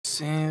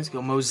And let's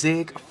go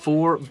Mosaic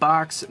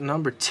 4-box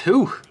number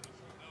 2.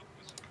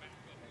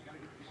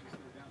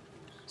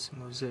 Some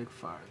Mosaic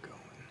fire going.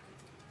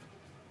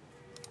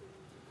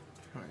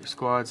 All right, your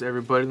squads,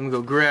 everybody. Let me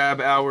go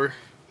grab our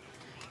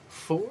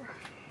 4.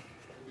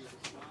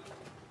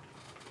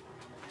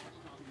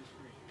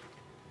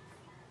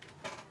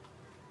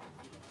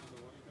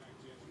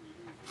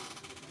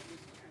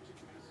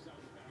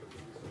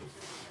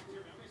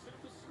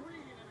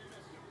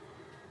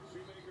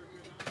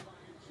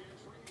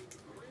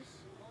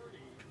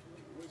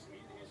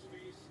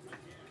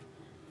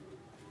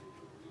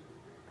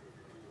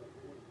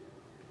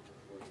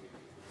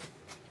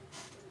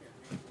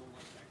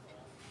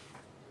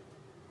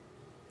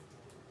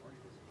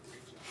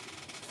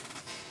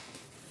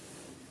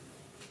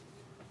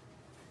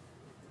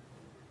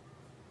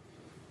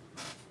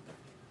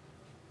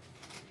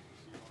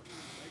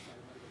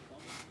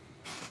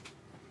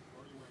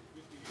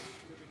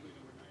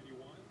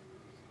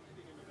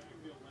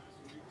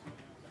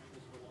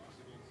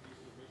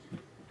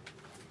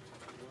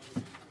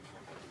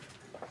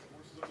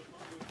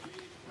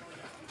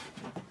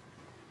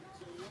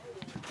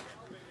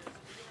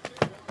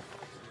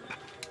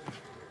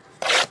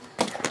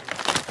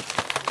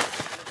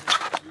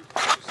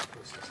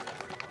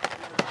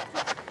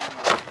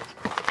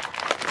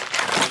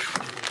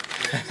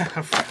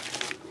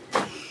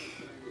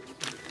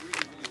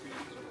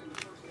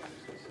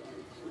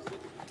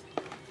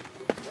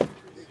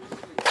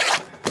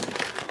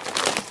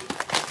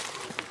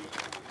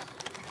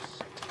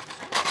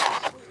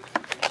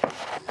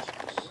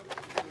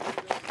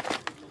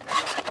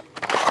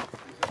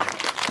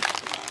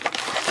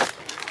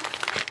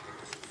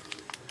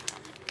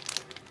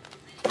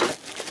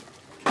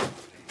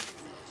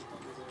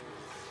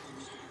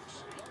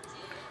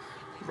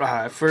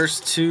 Right,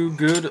 first 2,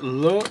 good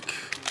luck.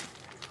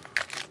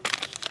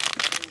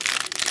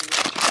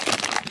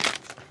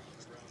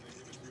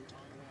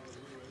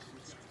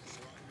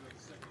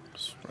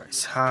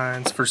 Bryce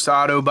Hines, first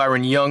auto,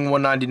 Byron Young,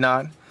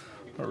 199.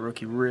 A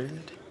rookie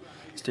red.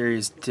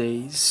 Darius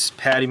Days,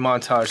 Patty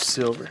Montage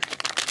silver.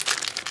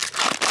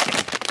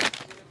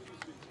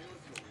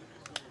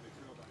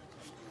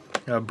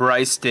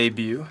 Bryce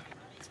debut.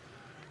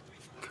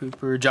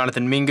 Cooper,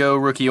 Jonathan Mingo,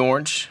 rookie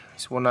orange.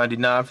 He's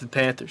 199 for the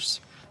Panthers.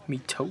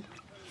 Mito.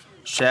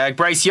 Shag,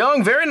 Bryce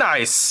Young, very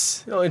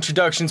nice. Little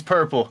introductions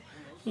purple.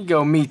 Here you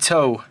go,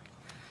 Mito.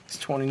 It's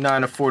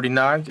 29 of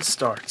 49. Good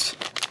start.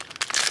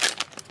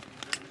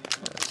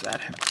 How does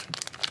that happen?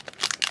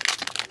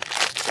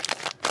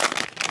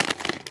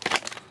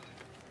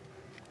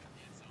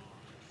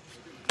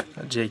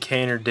 Jake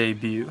Hainer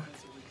debut.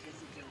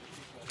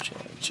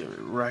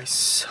 Jerry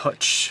Rice,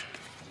 Hutch.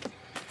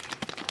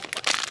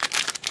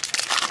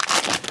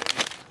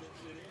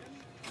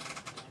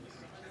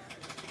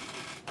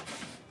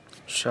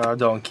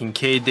 Dalton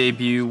Kincaid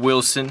debut.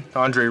 Wilson,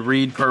 Andre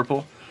Reed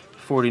purple,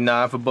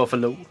 49 for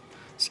Buffalo.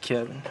 It's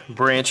Kevin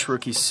Branch,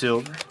 rookie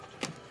silver.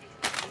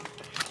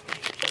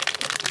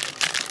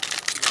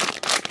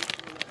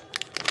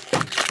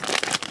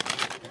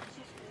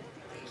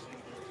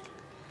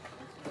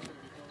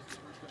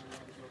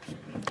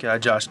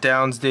 Got Josh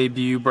Downs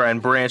debut.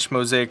 Brian Branch,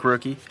 Mosaic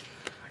rookie.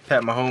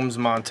 Pat Mahomes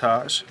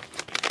montage.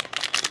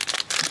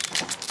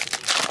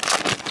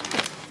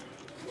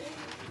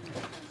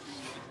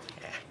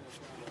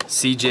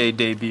 CJ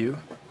debut,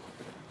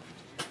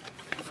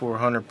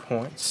 400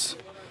 points.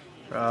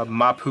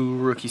 Mapu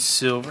rookie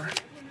silver.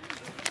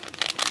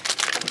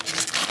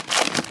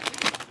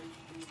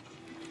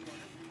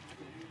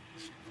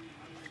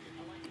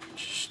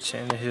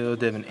 Tannehill,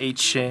 Devin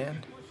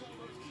Shan.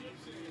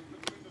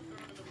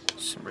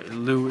 Ray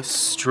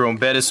Lewis, Jerome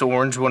Bettis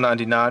orange,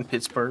 199,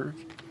 Pittsburgh.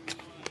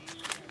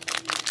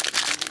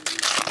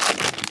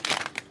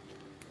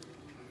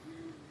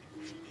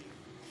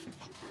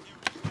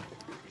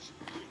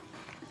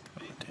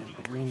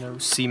 Marino,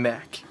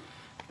 C-Mac,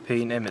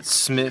 Peyton Emmitt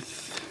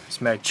Smith, it's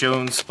Mac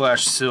Jones,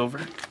 splash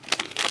silver.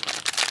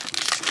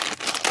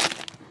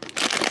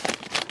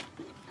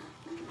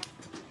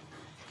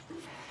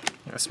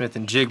 Smith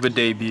and Jigba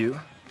debut.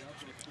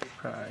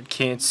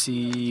 Can't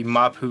see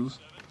Mapu.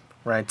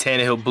 Ryan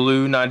Tannehill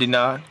blue,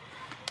 99,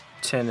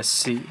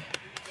 Tennessee.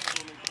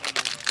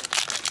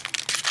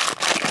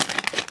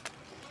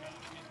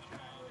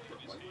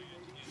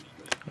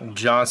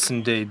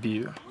 Johnson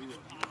debut.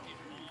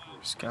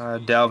 Sky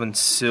Dalvin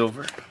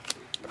silver.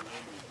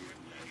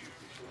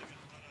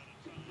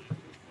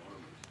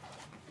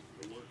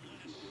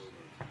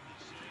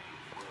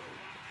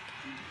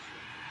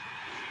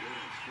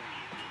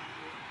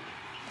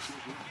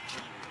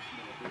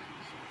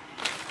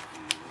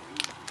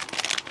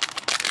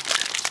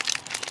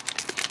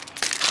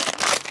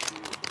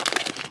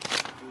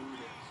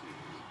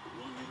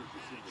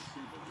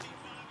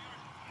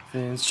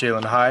 Vince,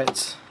 Jalen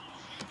Hyatt,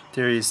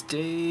 Darius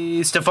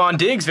Days, Stephon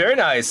Diggs, very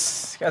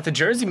nice. Got the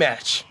jersey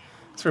match.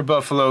 It's for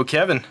Buffalo,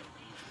 Kevin,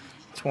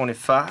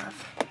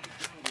 25.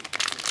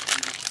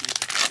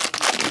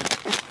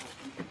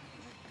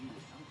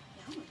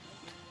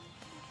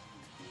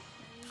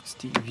 It's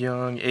Steve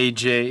Young,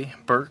 AJ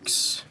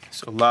Burks.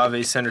 So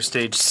Lave center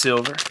stage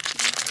silver.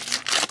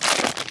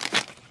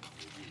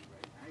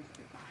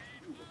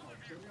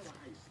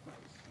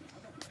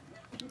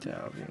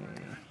 Dalvin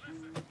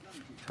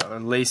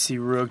Lacey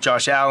Rook.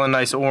 Josh Allen,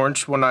 nice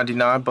orange,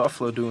 199.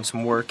 Buffalo doing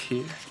some work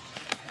here.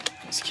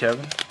 It's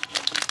Kevin.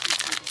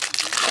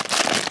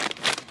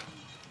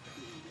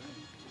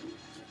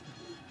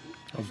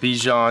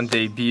 Bijan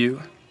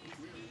debut.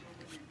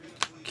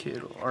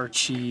 Kittle,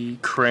 Archie,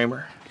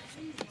 Kramer.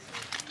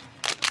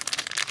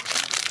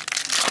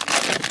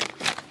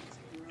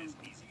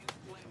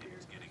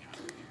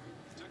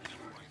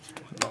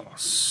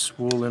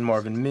 Swollen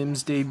Marvin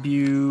Mims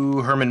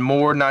debut. Herman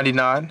Moore,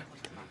 99.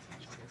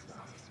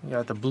 You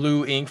got the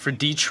blue ink for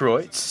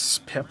Detroit.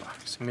 Peppa.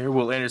 Samir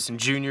Will Anderson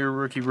Jr.,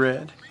 rookie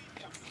red.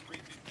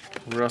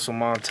 Russell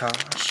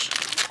Montage.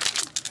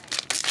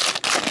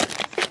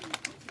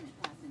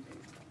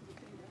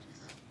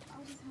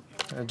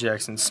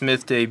 Jackson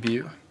Smith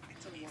debut.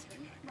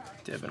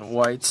 Devin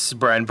White's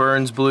Brian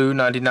Burns blue,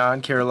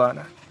 99,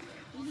 Carolina.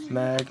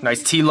 Mag.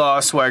 Nice T-Law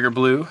Swagger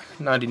blue,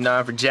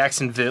 99 for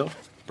Jacksonville.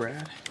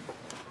 Brad.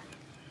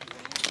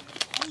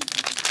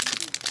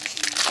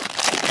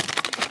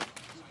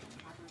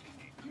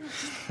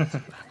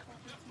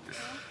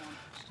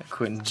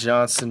 Quentin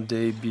Johnson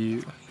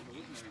debut.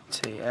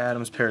 Tay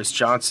Adams, Paris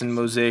Johnson,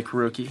 Mosaic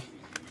rookie.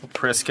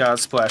 Prescott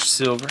splash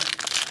silver.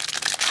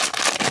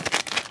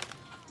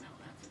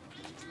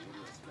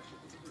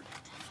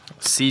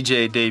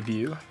 CJ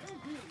debut.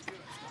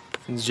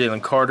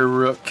 Jalen Carter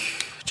rook.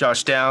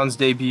 Josh Downs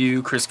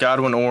debut. Chris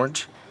Godwin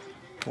orange,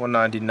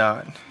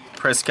 199.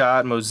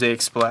 Prescott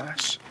Mosaic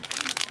splash.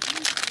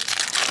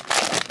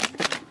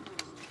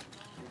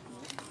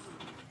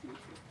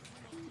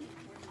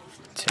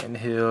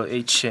 Hill,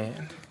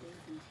 H-Chan.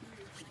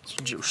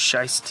 Joe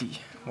Shiesty.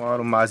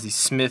 Waddle Mozzie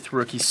Smith,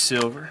 rookie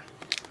silver.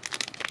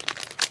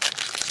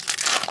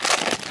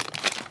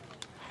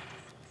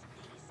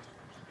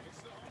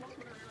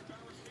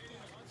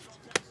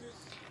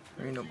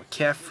 Reno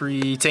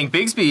McCaffrey. Tank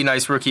Bigsby,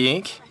 nice rookie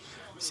ink.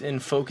 It's in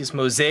focus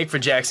Mosaic for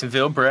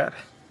Jacksonville, Brad.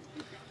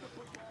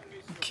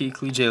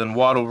 Keekly, Jalen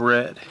Waddle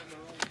red.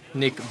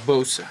 Nick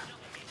Bosa.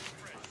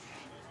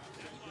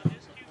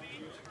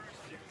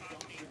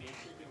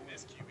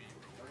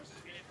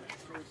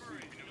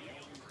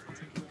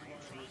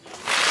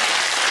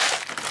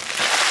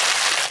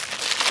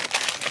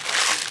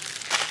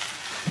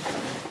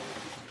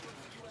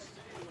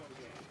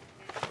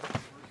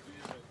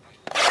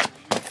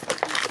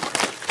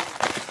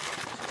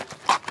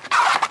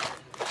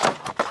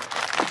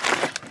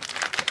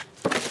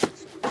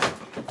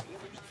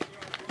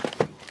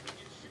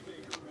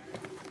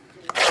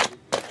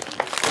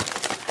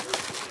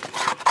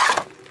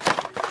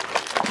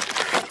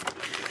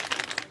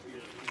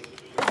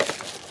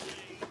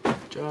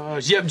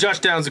 Josh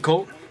Downs, a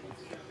Colt.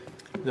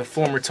 The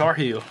former Tar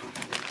Heel.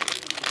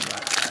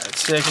 Right,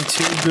 second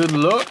two, good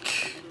luck.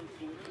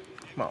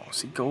 Come on,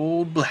 see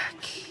gold black.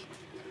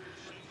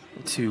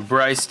 Two,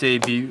 Bryce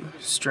debut.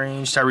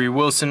 Strange, Tyree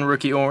Wilson,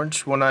 rookie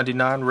orange,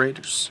 199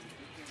 Raiders.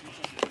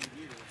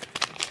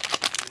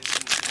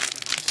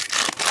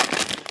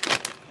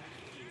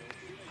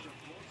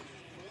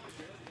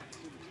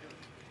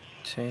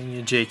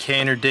 Tanya Jake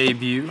Haner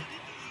debut.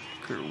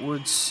 Kurt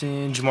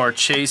Woodson, Jamar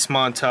Chase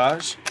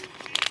montage.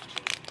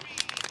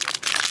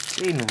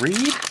 Aiden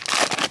Reed?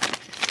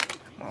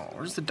 Oh,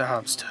 where's the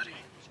Dobbs study?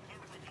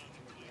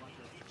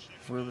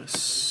 Willis,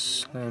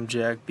 Slam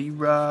Jack,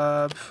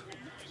 B-Rob.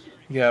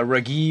 You got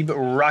Ragib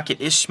Rocket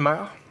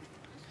Ishmael.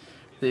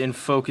 The in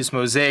focus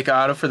Mosaic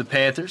auto for the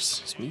Panthers.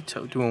 It's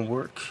Mito doing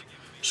work.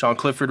 Sean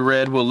Clifford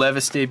red. Will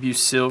Levis debut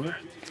silver.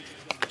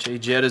 Jay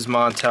Jetta's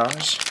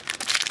montage.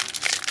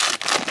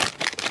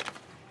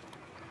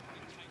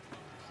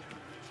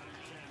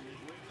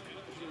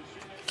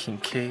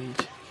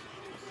 Kincaid.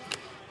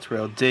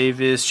 Terrell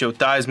Davis, Joe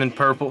Theismann,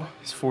 purple.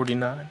 He's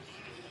 49.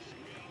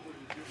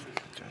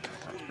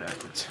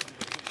 Backwards.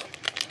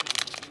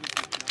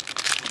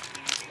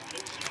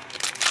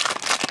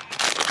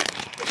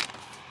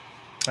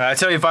 I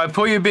tell you, if I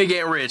pull you big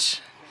and rich,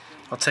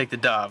 I'll take the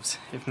Dobbs.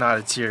 If not,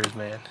 it's yours,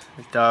 man.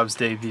 The Dobbs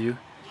debut.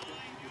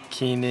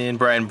 Keenan,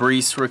 Brian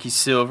Brees, rookie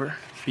silver.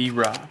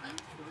 B-Rob.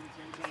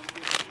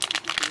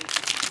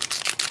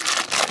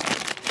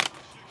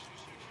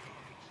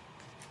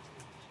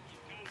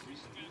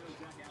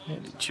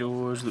 Eddie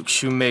George, Luke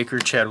Shoemaker,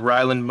 Chad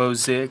Ryland,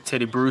 Mosaic,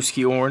 Teddy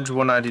Bruschi, orange,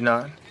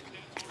 199.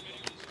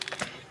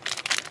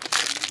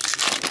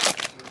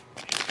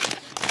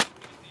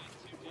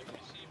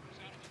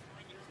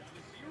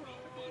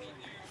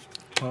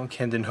 Well,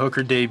 Kendon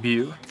Hooker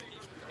debut.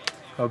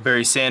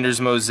 Barry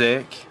Sanders,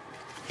 Mosaic.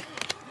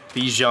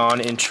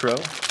 Bijan intro.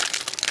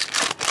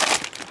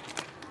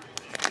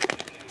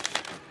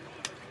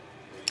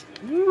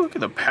 Ooh, look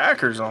at the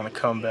Packers on the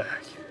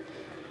comeback.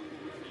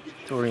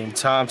 Dorian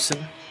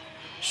Thompson.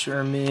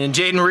 Sherman,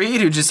 Jaden Reed,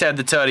 who just had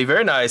the tutty.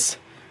 Very nice.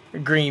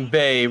 Green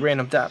Bay,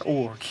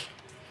 random.org.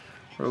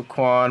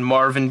 Roquan,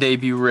 Marvin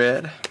debut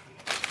red.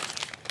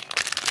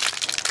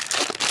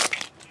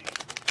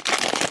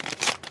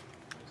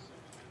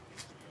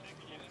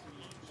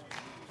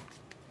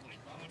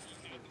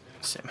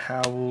 Sam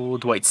Howell,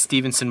 Dwight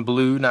Stevenson,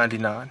 blue,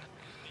 99.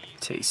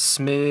 Tay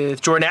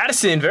Smith, Jordan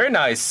Addison, very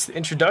nice.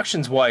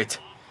 Introductions white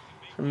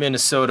from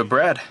Minnesota,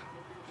 Brad.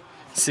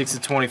 6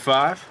 of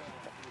 25.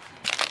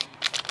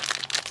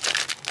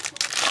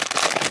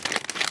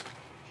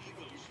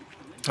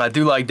 I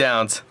do like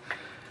Downs.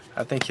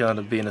 I think he'll end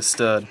up being a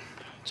stud.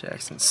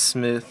 Jackson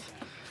Smith,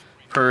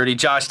 Purdy,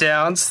 Josh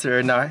Downs,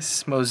 very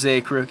nice.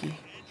 Mosaic rookie.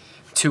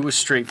 2 with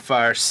straight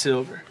fire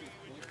silver.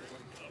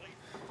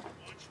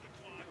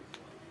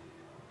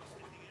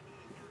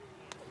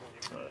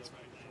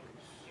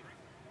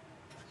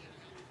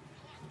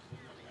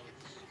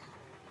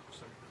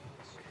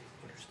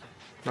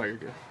 Oh, you're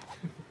good.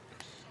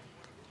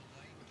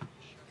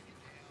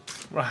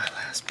 Right,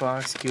 last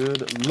box.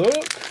 Good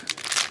look.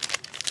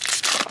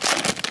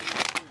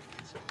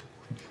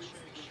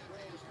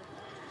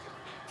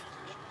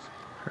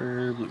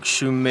 Herb, Luke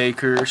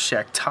Shoemaker,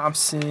 Shaq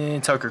Thompson,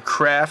 Tucker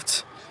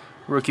Kraft,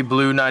 rookie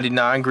blue,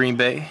 99, Green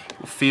Bay.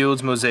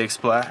 Fields, Mosaic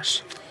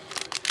Splash.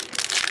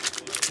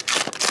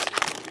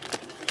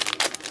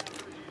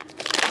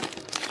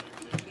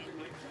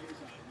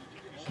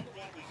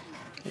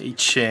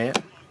 A-Chan.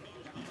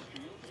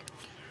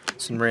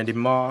 Some Randy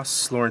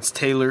Moss, Lawrence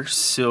Taylor,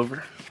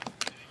 silver.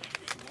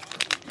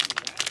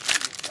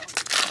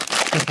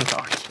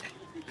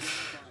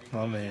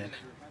 Oh man.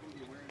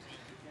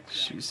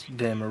 Shoes,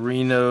 Dan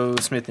Marino,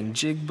 Smith and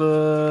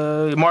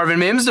Jigba. Marvin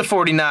Mims to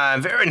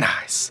 49, very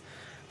nice.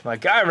 My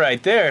guy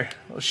right there.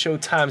 Little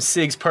Showtime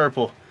Sigs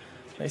purple.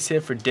 Nice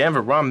hit for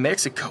Denver, Ron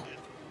Mexico.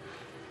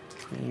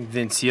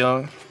 Vince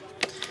Young.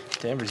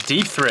 Denver's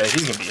deep threat,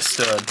 he's gonna be a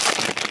stud.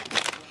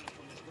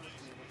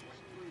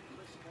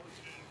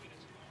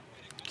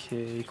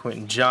 Okay,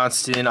 Quentin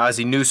Johnston,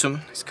 Ozzie Newsome,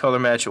 his color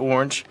match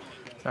orange.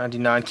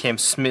 99, Cam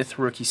Smith,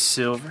 rookie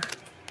silver.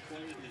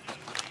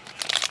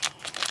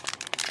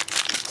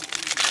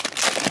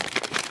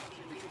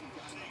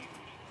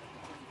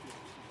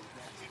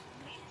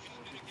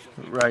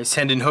 Rice,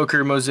 Hendon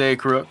Hooker,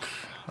 Mosaic rook.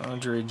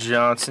 Andre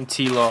Johnson,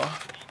 T-Law.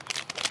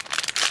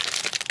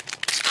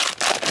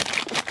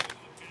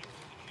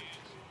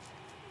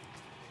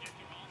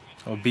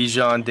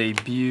 Bijan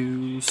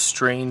debut,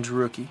 Strange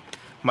rookie.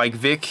 Mike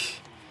Vick.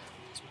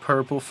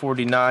 Purple,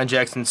 49.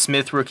 Jackson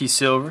Smith, rookie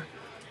silver.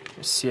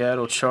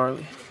 Seattle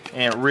Charlie.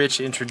 Ant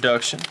Rich,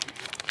 introduction.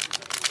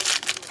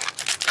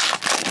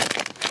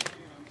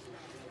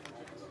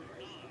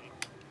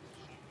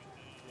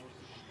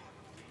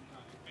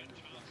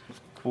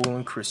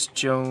 Woolen, Chris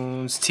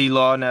Jones.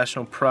 T-Law,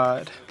 National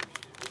Pride.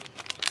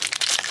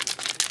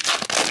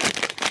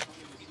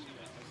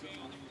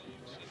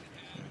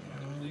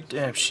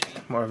 Redemption.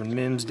 Marvin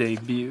Mims,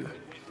 debut.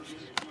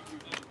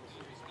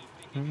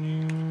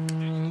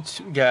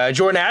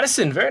 Jordan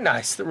Addison, very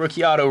nice. The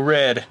rookie auto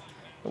red,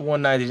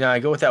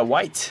 199. Go with that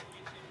white.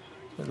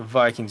 The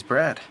Vikings,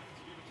 Brad.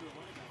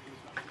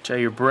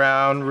 Jair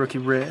Brown, rookie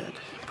red.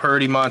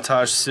 Purdy,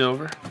 montage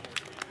silver.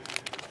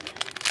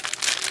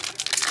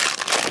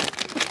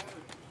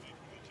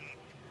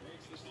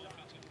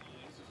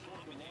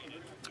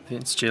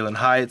 Vince Jalen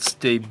Hyatt's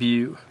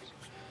debut.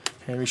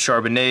 Henry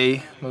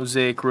Charbonnet,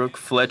 Mosaic rook.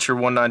 Fletcher,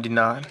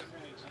 199.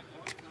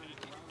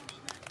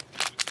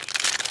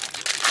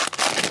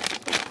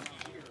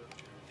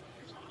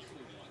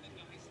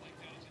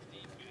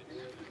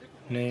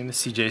 Name the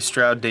CJ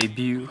Stroud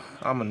debut.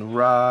 Amon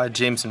Ra,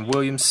 Jameson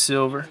Williams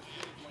silver.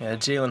 Yeah,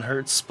 Jalen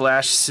Hurts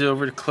splash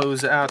silver to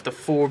close out the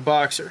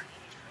 4-boxer.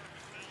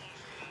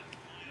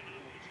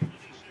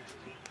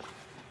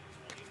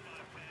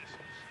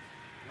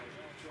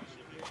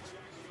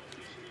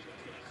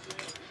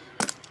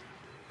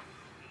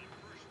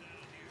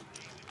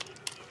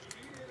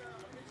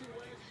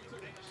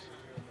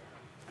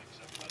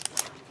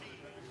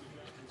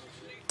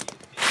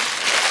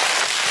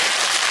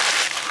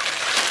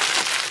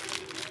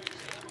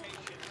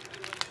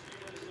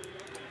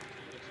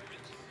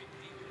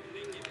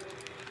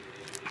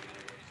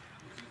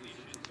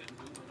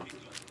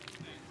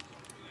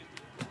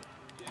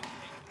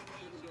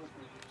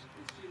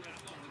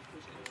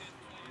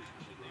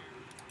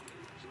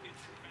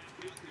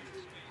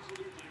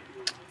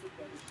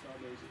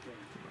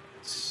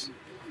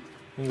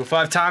 You can go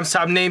 5 times.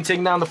 Top name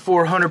taking down the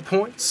 400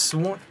 points.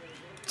 1,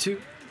 2,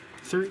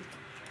 3,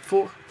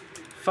 4,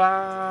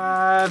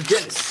 5.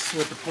 Guess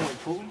with the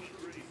point pool.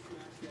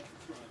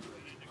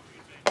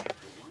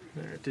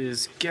 There it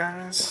is,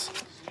 guys.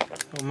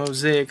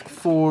 Mosaic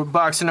 4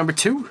 boxer number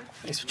 2.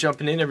 Thanks for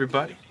jumping in,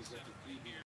 everybody.